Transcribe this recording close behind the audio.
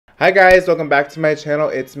Hi guys, welcome back to my channel.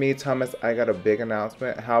 It's me, Thomas. I got a big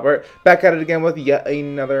announcement. Halbert, back at it again with yet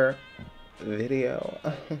another video.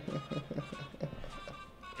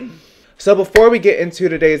 So before we get into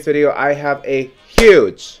today's video, I have a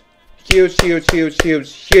huge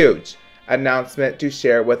announcement to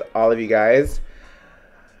share with all of you guys.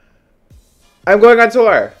 I'm going on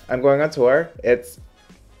tour. It's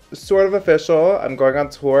sort of official. I'm going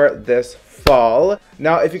on tour this fall.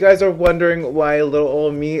 Now, if you guys are wondering why little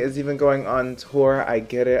old me is even going on tour, I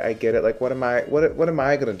get it. Like, what am I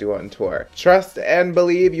gonna do on tour? Trust and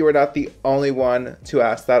believe you are not the only one to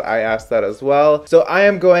ask that. I asked that as well. So I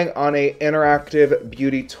am going on a interactive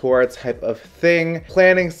beauty tour type of thing.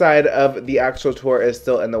 Planning side of the actual tour is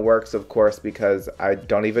still in the works, of course, because I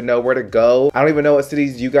don't even know where to go. I don't even know what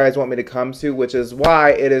cities you guys want me to come to, which is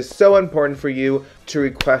why it is so important for you to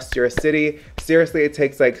request your city. Seriously, it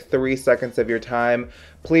takes like 3 seconds of your time.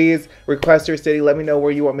 Please request your city. Let me know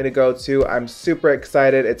where you want me to go to. I'm super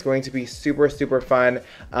excited. It's going to be super fun.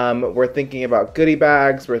 We're thinking about goodie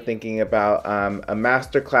bags. We're thinking about a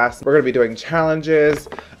master class. We're going to be doing challenges.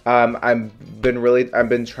 I've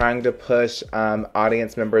been trying to push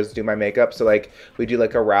audience members to do my makeup. So like we do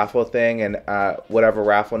like a raffle thing, and whatever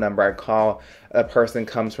raffle number I call, a person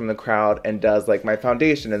comes from the crowd and does like my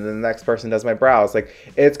foundation, and then the next person does my brows. Like,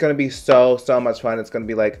 it's going to be so much fun. It's going to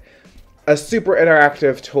be like a super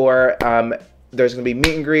interactive tour. There's going to be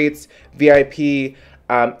meet and greets, VIP,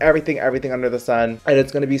 everything under the sun, and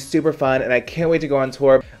it's going to be super fun, and I can't wait to go on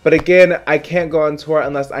tour. But again, I can't go on tour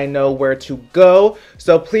unless I know where to go.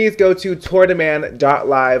 So please go to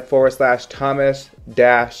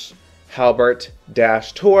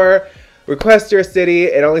tourdemand.live/Thomas-Halbert-tour. Request your city.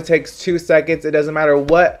 It only takes 2 seconds. It doesn't matter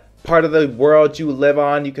what part of the world you live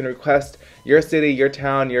on. You can request your city, your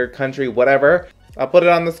town, your country, whatever. I'll put it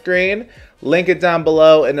on the screen, link it down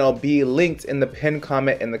below, and it'll be linked in the pinned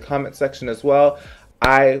comment in the comment section as well.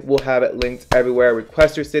 I will have it linked everywhere.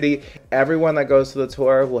 Request your city. Everyone that goes to the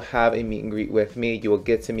tour will have a meet and greet with me. You will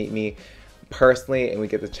get to meet me personally, and we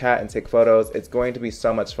get to chat and take photos. It's going to be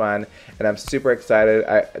so much fun, and I'm super excited.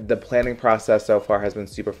 The planning process so far has been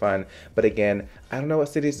super fun, but again, I don't know what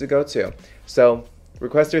cities to go to. So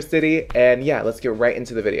request your city, and yeah, let's get right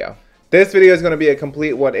into the video. This video is going to be a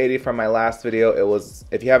complete 180 from my last video. It was,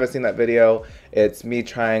 if you haven't seen that video, it's me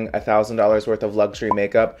trying $1,000 worth of luxury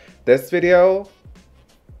makeup. This video,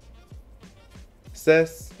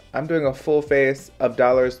 sis, I'm doing a full face of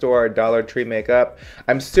Dollar Store, Dollar Tree makeup.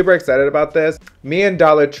 I'm super excited about this. Me and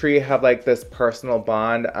Dollar Tree have like this personal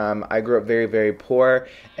bond. I grew up very poor,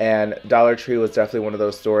 and Dollar Tree was definitely one of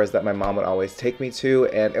those stores that my mom would always take me to,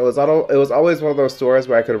 and it was always one of those stores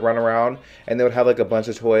where I could run around and they would have like a bunch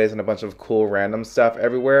of toys and a bunch of cool random stuff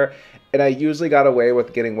everywhere. And I usually got away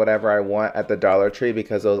with getting whatever I want at the Dollar Tree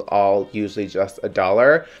because it was all usually just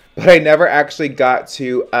 $1. But I never actually got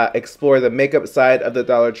to explore the makeup side of the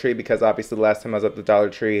Dollar Tree because obviously the last time I was at the Dollar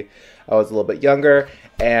Tree, I was a little bit younger.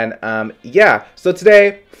 And yeah, so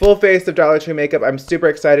today, full face of Dollar Tree makeup. I'm super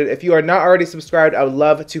excited. If you are not already subscribed, I would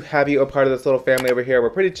love to have you a part of this little family over here. We're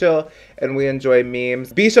pretty chill and we enjoy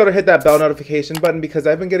memes. Be sure to hit that bell notification button because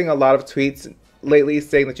I've been getting a lot of tweets lately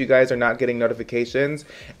saying that you guys are not getting notifications,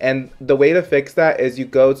 and the way to fix that is you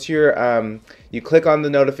go to your you click on the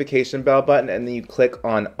notification bell button and then you click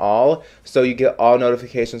on all, so you get all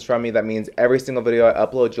notifications from me. That means every single video I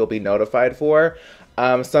upload you'll be notified for.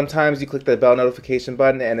 Sometimes you click the bell notification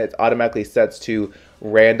button and it automatically sets to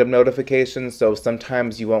random notifications, so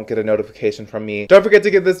sometimes you won't get a notification from me. Don't forget to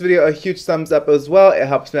give this video a huge thumbs up as well. It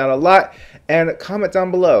helps me out a lot. And comment down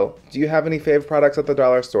below, do you have any favorite products at the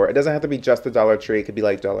dollar store? It doesn't have to be just the Dollar Tree. It could be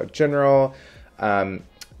like Dollar General,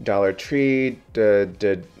 Dollar Tree,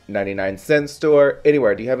 the 99-cent store,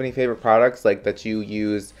 anywhere. Do you have any favorite products like that you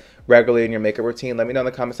use regularly in your makeup routine? Let me know in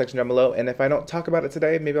the comment section down below, and if I don't talk about it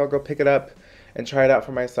today, maybe I'll go pick it up and try it out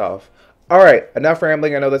for myself. All right, enough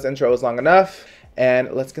rambling. I know this intro is long enough,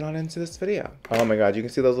 and let's get on into this video. Oh my god, you can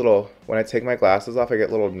see those little, when I take my glasses off, I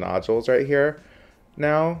get little nodules right here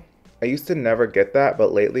now. I used to never get that,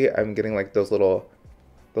 but lately I'm getting like those little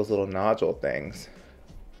nodule things.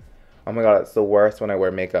 Oh my god, it's the worst when I wear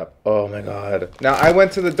makeup. Oh my god. Now, I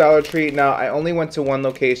went to the Dollar Tree. Now, I only went to one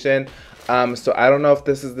location, so I don't know if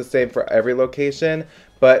this is the same for every location,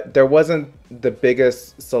 but there wasn't the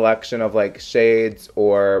biggest selection of like shades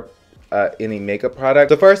or any makeup product.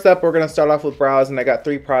 So first up, we're gonna start off with brows, and I got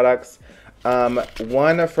 3 products.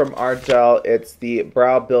 One from Ardell, it's the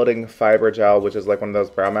Brow Building Fiber Gel, which is like one of those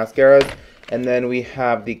brow mascaras. And then we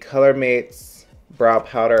have the Color Mates Brow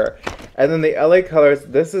Powder. And then the LA Colors,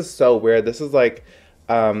 this is so weird. This is like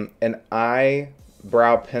an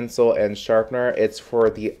eyebrow pencil and sharpener. It's for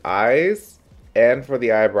the eyes. and for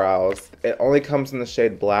the eyebrows. It only comes in the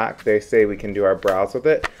shade black. They say we can do our brows with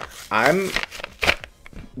it. I'm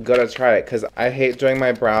gonna try it because I hate doing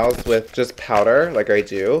my brows with just powder like I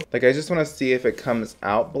do. Like, I just want to see if it comes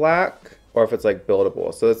out black or if it's like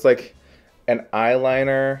buildable. So it's like an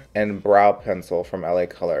eyeliner and brow pencil from LA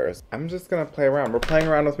Colors. I'm just gonna play around. We're playing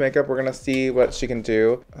around with makeup. We're gonna see what she can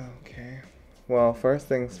do. Okay. Well, first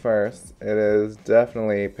things first, it is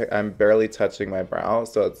definitely, I'm barely touching my brow,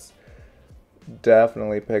 so it's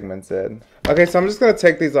definitely pigmented. Okay, so I'm just gonna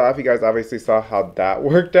take these off. You guys obviously saw how that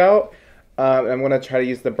worked out. I'm gonna try to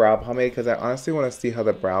use the brow pomade because I honestly want to see how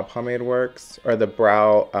the brow pomade works, or the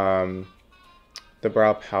brow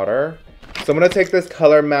powder. So I'm gonna take this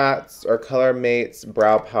Color Mattes or Color Mates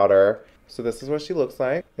brow powder. So this is what she looks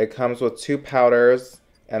like. It comes with 2 powders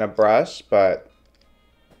and a brush, but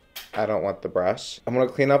I don't want the brush. I'm gonna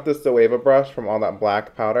clean up this Zoeva brush from all that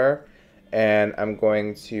black powder, and I'm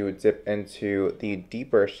going to dip into the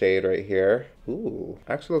deeper shade right here. Ooh,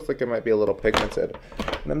 actually looks like it might be a little pigmented.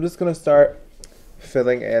 And I'm just gonna start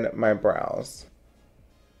filling in my brows.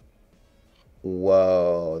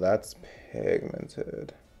 Whoa, that's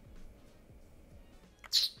pigmented.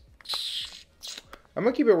 I'm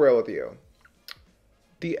gonna keep it real with you.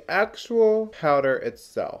 The actual powder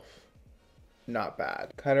itself, not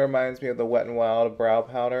bad. Kind of reminds me of the Wet n Wild brow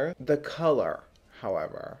powder. The color,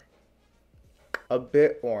 however, a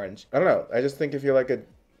bit orange. I don't know. I just think if you're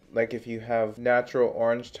like if you have natural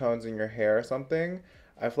orange tones in your hair or something,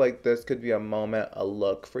 I feel like this could be a moment, a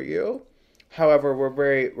look for you. However,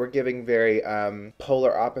 we're giving very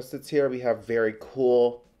polar opposites here. We have very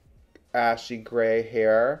cool ashy gray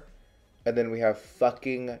hair, and then we have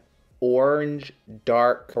fucking orange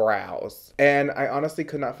dark brows. And I honestly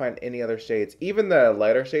could not find any other shades. Even the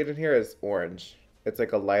lighter shade in here is orange. It's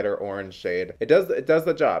like a lighter orange shade. It does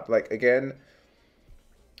the job. Like, again,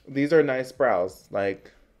 these are nice brows.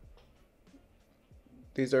 Like,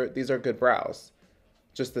 these are good brows.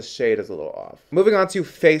 Just the shade is a little off. Moving on to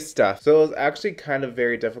face stuff. So it was actually kind of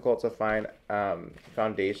very difficult to find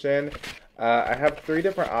foundation. I have 3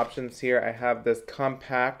 different options here. I have this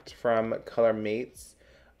compact from Color Mates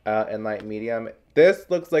in light medium. This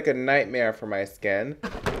looks like a nightmare for my skin.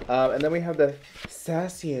 And then we have the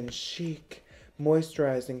Sassy and Chic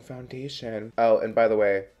moisturizing foundation. Oh, and by the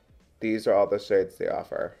way, these are all the shades they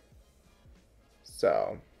offer.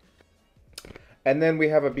 So, and then we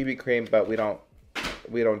have a BB cream, but we don't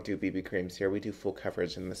do BB creams here. We do full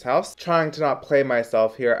coverage in this house. Trying to not play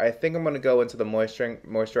myself here. I think I'm going to go into the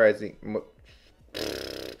moisturizing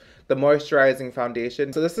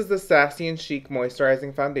foundation. So this is the Sassy and Chic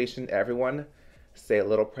moisturizing foundation. Everyone say a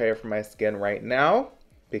little prayer for my skin right now,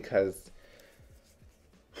 because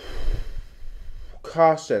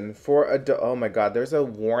caution for oh my god, there's a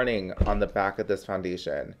warning on the back of this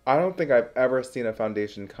foundation. I don't think I've ever seen a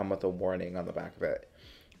foundation come with a warning on the back of it.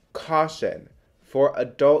 Caution. For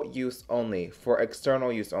adult use only, for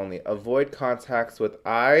external use only. Avoid contacts with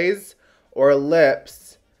eyes or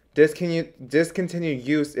lips. Discontinue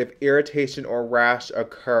use if irritation or rash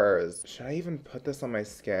occurs. Should I even put this on my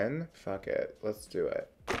skin? Fuck it. Let's do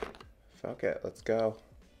it. Fuck it. Let's go.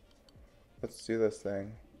 Let's do this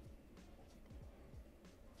thing.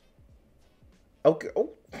 Okay. Oh.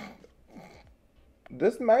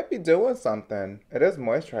 This might be doing something. It is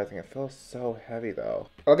moisturizing. It feels so heavy though.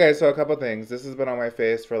 Okay, so a couple things. This has been on my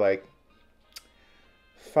face for like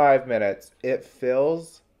 5 minutes. It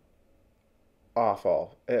feels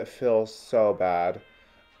awful. It feels so bad.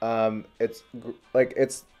 It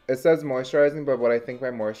says moisturizing, but what I think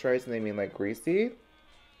by moisturizing, they mean like greasy.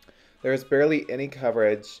 There's barely any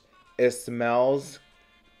coverage. It smells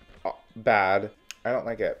bad. I don't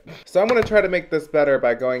like it. So I'm going to try to make this better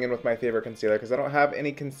by going in with my favorite concealer, because I don't have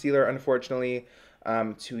any concealer, unfortunately,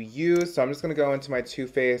 to use. So I'm just going to go into my Too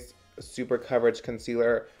Faced Super Coverage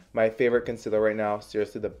Concealer. My favorite concealer right now.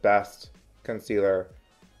 Seriously, the best concealer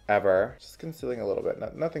ever. Just concealing a little bit.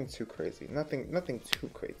 Nothing too crazy. Nothing too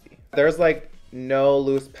crazy. There's like no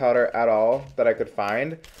loose powder at all that I could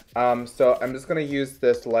find. So I'm just going to use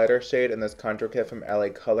this lighter shade and this contour kit from LA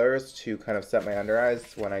Colors to kind of set my under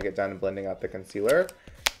eyes when I get done blending out the concealer.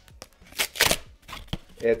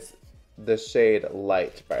 It's the shade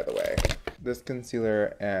Light, by the way. This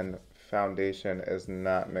concealer and foundation is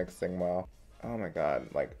not mixing well. Oh my god,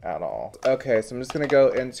 like at all. Okay, so I'm just going to go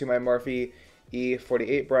into my Morphe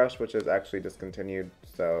E48 brush, which is actually discontinued,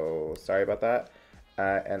 so sorry about that.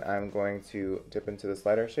 And I'm going to dip into this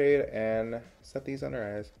lighter shade and set these under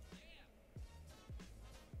eyes.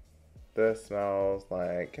 This smells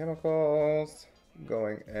like chemicals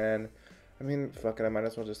going in. I mean, fuck it, I might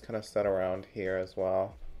as well just kind of set around here as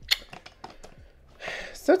well.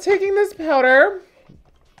 So taking this powder,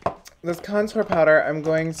 this contour powder, I'm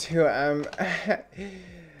going to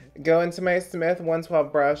go into my Smith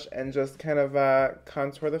 112 brush and just kind of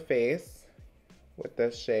contour the face with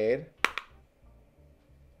this shade.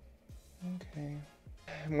 Okay.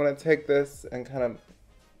 I'm gonna take this and kind of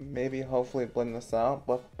maybe hopefully blend this out,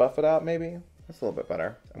 buff it out maybe. That's a little bit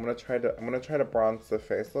better. I'm gonna try to bronze the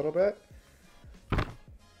face a little bit.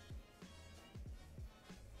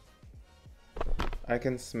 I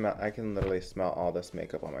can literally smell all this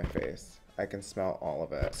makeup on my face. I can smell all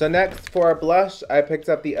of it. So next for a blush, I picked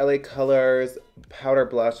up the LA Colors powder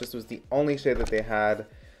blush. This was the only shade that they had.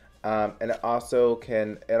 And it also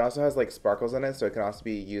has like sparkles in it, so it can also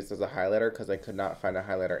be used as a highlighter because I could not find a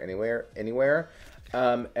highlighter anywhere.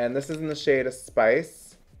 And this is in the shade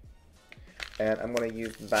Spice. And I'm gonna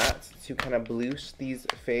use that to kind of blush these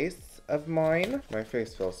face of mine. My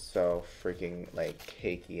face feels so freaking like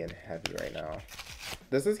cakey and heavy right now.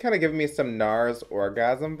 This is kind of giving me some NARS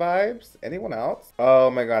Orgasm vibes. Anyone else? Oh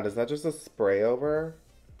my god, is that just a spray over?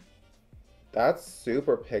 That's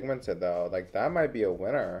super pigmented though. Like that might be a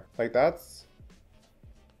winner. Like this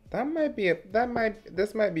might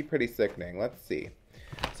be pretty sickening. Let's see.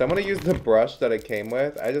 So I'm gonna use the brush that it came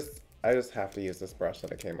with. I just have to use this brush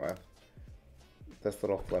that it came with. This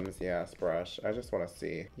little flimsy ass brush. I just want to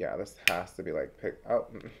see. Yeah, this has to be like oh,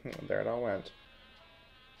 there it all went.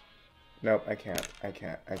 Nope, I can't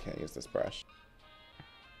use this brush.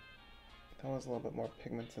 That was a little bit more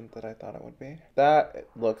pigmented than I thought it would be. That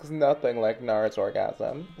looks nothing like NARS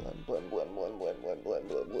Orgasm. Blend, blend, blend, blend, blend, blend, blend,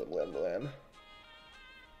 blend, blend, blend, blend.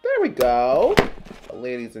 There we go.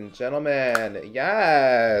 Ladies and gentlemen,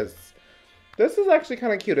 yes. This is actually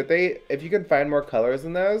kind of cute. If you can find more colors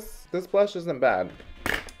in this blush isn't bad.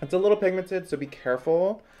 It's a little pigmented, so be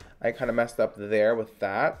careful. I kind of messed up there with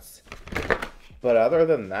that. But other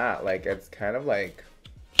than that, like, it's kind of like,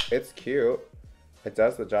 it's cute. It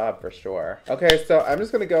does the job for sure. Okay, so I'm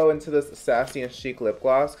just gonna go into this Sassy and Chic lip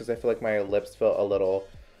gloss because I feel like my lips feel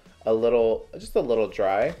just a little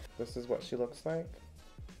dry. This is what she looks like.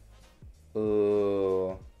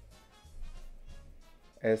 Ooh.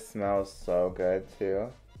 It smells so good too.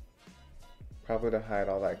 Probably to hide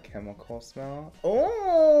all that chemical smell.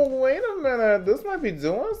 Oh, wait a minute. This might be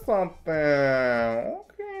doing something.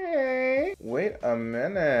 Okay. Wait a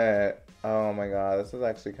minute. Oh my god, this is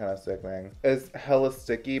actually kind of sickening. It's hella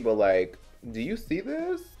sticky, but like, do you see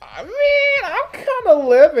this? I mean, I'm kind of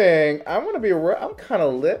living. I'm gonna be real. I'm kind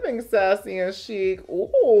of living Sassy and Chic.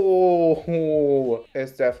 Ooh.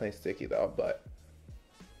 It's definitely sticky though, but.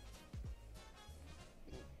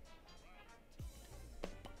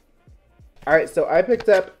 All right, so I picked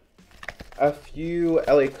up a few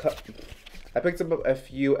LA Color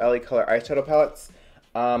eyeshadow palettes.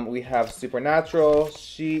 We have Supernatural,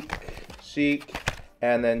 Chic,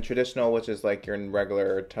 and then Traditional, which is like your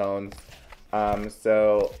regular tones.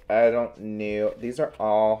 So I don't know. These are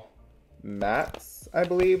all mattes, I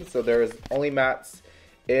believe. So there's only mattes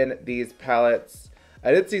in these palettes. I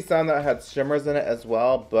did see some that had shimmers in it as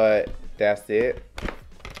well, but that's it.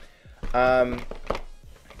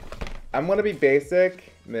 I'm gonna be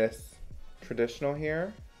basic, Miss Traditional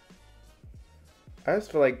here. I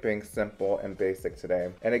just feel like being simple and basic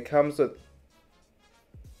today. And it comes with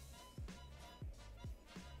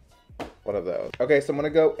one of those. Okay, so I'm gonna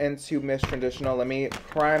go into Miss Traditional. Let me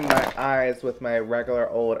prime my eyes with my regular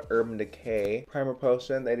old Urban Decay primer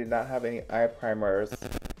potion. They did not have any eye primers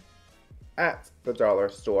at the dollar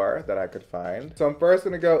store that I could find. So I'm first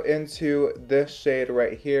gonna go into this shade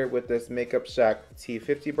right here with this Makeup Shack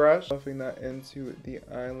T50 brush. Buffing that into the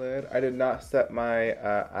eyelid. I did not set my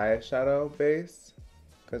eyeshadow base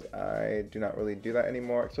because I do not really do that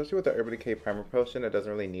anymore, especially with the Urban Decay primer potion. It doesn't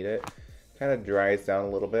really need it. Kind of dries down a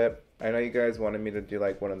little bit. I know you guys wanted me to do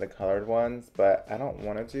like one of the colored ones, but I don't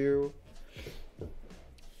want to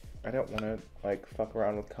like fuck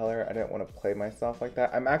around with color. I didn't want to play myself like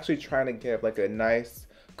that. I'm actually trying to give like a nice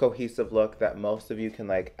cohesive look that most of you can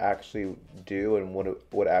like actually do and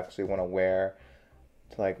would actually want to wear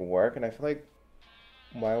to like work. And I feel like,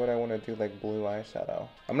 why would I want to do like blue eyeshadow?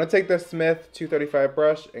 I'm gonna take the Smith 235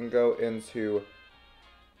 brush and go into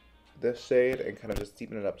this shade and kind of just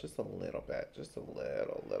deepen it up just a little bit, just a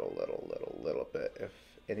little bit. If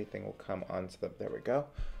anything will come onto the, there we go.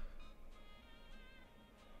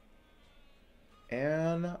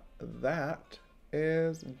 And that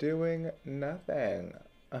is doing nothing.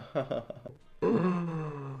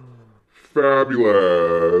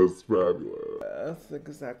 Fabulous, fabulous. That's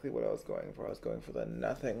exactly what I was going for. I was going for the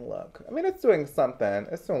nothing look. I mean, it's doing something.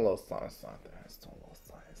 It's doing a little something. It's doing a little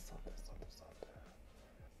something.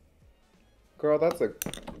 Girl,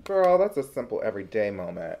 that's a simple everyday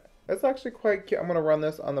moment. It's actually quite cute. I'm gonna run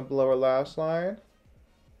this on the lower lash line.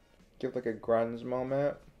 Give like a grunge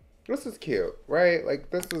moment. This is cute, right?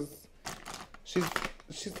 Like this is, she's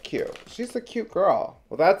cute. She's a cute girl.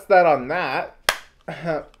 Well, that's that on that.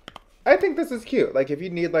 I think this is cute. Like if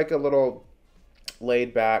you need like a little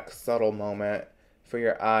laid back, subtle moment for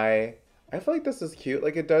your eye, I feel like this is cute.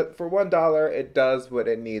 Like it does, for $1, it does what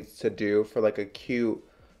it needs to do for like a cute,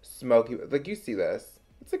 smoky, like you see this.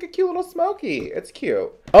 It's like a cute little smoky. It's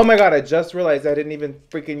cute. Oh my god, I just realized I didn't even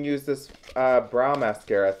freaking use this brow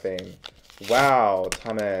mascara thing. Wow,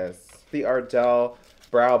 Thomas. The Ardell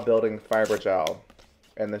Brow Building Fiber Gel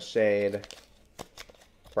in the shade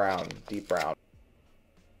brown, deep brown.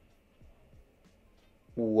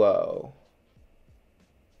 Whoa.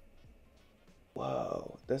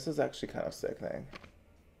 Whoa, this is actually kind of sickening.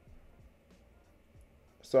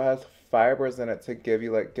 So it has fibers in it to give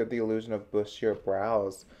you give the illusion of bushier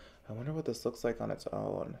brows. I wonder what this looks like on its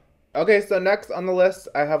own. Okay, so next on the list,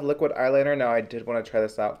 I have liquid eyeliner. Now I did want to try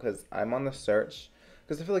this out because I'm on the search.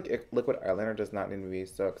 Because I feel like liquid eyeliner does not need to be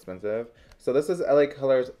so expensive. So this is LA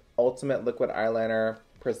Color's Ultimate Liquid Eyeliner,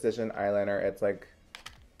 Precision Eyeliner. It's like,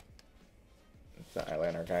 it's an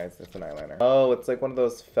eyeliner, guys. It's an eyeliner. Oh, it's like one of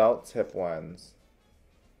those felt tip ones.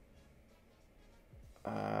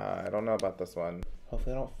 I don't know about this one.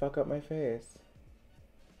 Hopefully I don't fuck up my face.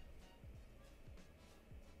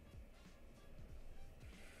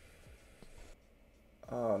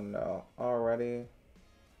 Oh no, already?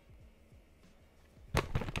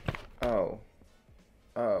 Oh.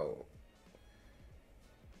 Oh.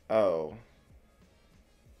 Oh.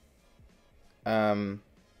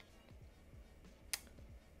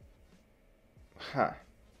 Huh.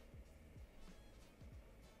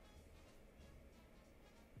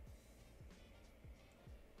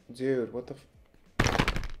 Dude, what the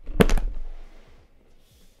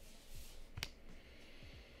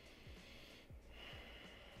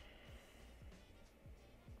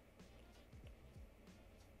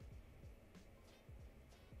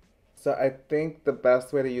So I think the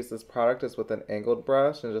best way to use this product is with an angled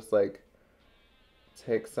brush and just like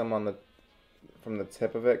take some on the from the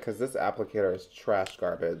tip of it, because this applicator is trash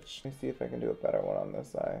garbage. Let me see if I can do a better one on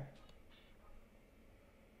this eye.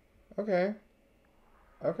 Okay.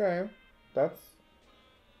 Okay. That's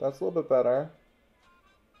a little bit better.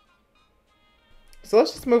 So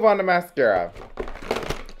let's just move on to mascara.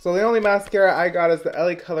 So the only mascara I got is the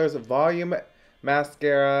LA Colors Volume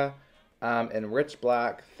Mascara in Rich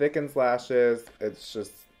Black. Thickens lashes. It's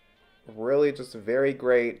just really just very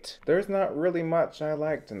great. There's not really much I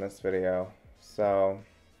liked in this video. So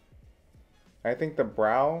I think the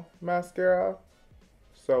brow mascara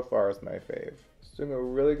so far is my fave. It's doing a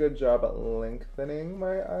really good job at lengthening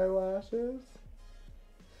my eyelashes.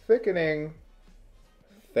 Thickening,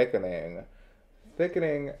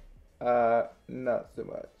 not so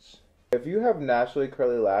much. If you have naturally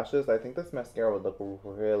curly lashes, I think this mascara would look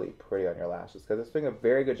really pretty on your lashes because it's doing a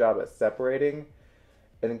very good job at separating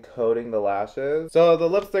and coating the lashes. So the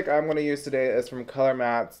lipstick I'm going to use today is from Color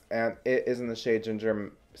Mattes, and it is in the shade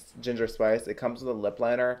Ginger Spice. It comes with a lip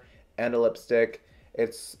liner and a lipstick.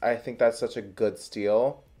 I think that's such a good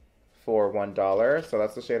steal for $1. So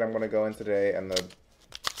that's the shade I'm going to go in today, and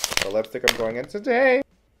the lipstick I'm going in today.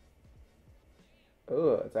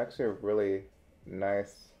 Ooh, it's actually a really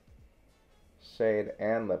nice shade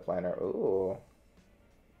and lip liner. Ooh.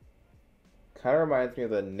 Kind of reminds me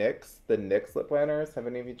of the NYX lip liners. Have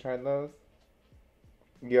any of you tried those?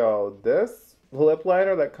 Yo, this lip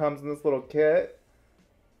liner that comes in this little kit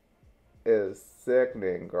is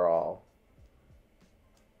sickening, girl.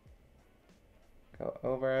 Go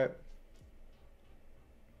over it.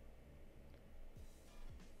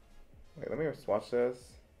 Wait, let me swatch this.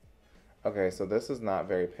 Okay, so this is not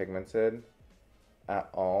very pigmented at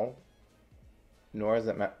all. Nor is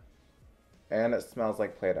it matte. And it smells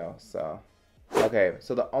like Play-Doh, so. Okay,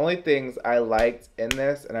 so the only things I liked in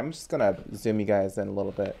this, and I'm just gonna zoom you guys in a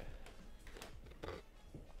little bit.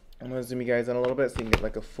 I'm gonna zoom you guys in a little bit so you can get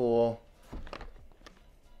like a full,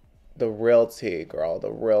 the real tea, girl,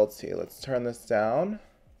 the real tea. Let's turn this down.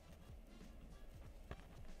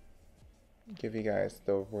 Give you guys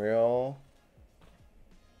the real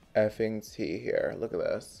effing tea here. Look at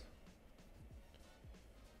this.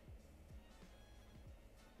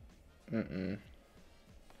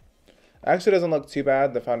 Actually doesn't look too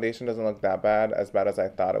bad. The foundation doesn't look that bad, as I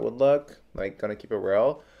thought it would look. Like, gonna keep it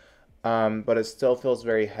real. But it still feels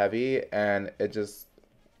very heavy, and it just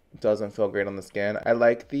doesn't feel great on the skin. I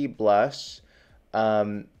like the blush.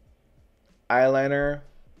 Eyeliner.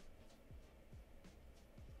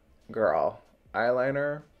 Girl.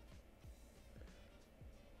 Eyeliner.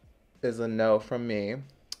 is a no from me.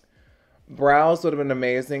 Brows would have been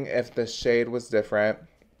amazing if the shade was different.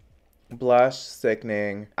 Blush,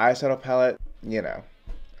 sickening. Eyeshadow palette, you know.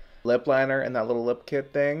 Lip liner and that little lip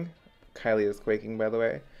kit thing. Kylie is quaking, by the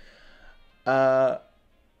way.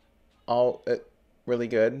 Really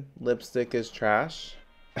good. Lipstick is trash.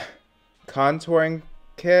 Contouring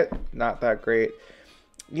kit, not that great.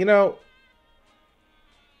 You know,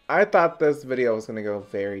 I thought this video was going to go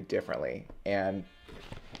very differently, and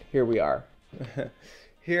here we are.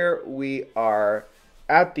 Here we are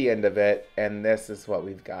at the end of it, and this is what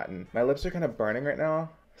we've gotten. My lips are kind of burning right now,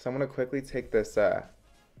 so I'm going to quickly take this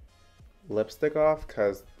lipstick off,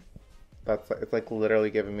 because it's like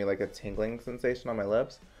literally giving me like a tingling sensation on my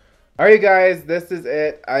lips. Alright guys, this is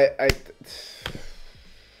it.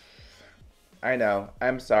 I know,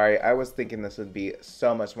 I'm sorry. I was thinking this would be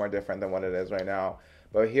so much more different than what it is right now.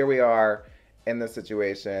 But here we are in this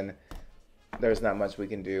situation. There's not much we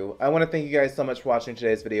can do. I want to thank you guys so much for watching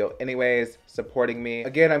today's video anyways, supporting me.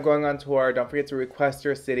 Again, I'm going on tour. Don't forget to request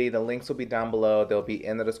your city. The links will be down below. They'll be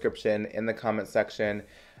in the description, in the comment section,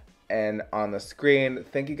 and on the screen.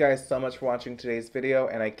 Thank you guys so much for watching today's video,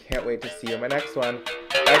 and I can't wait to see you in my next one.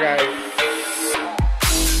 Bye guys.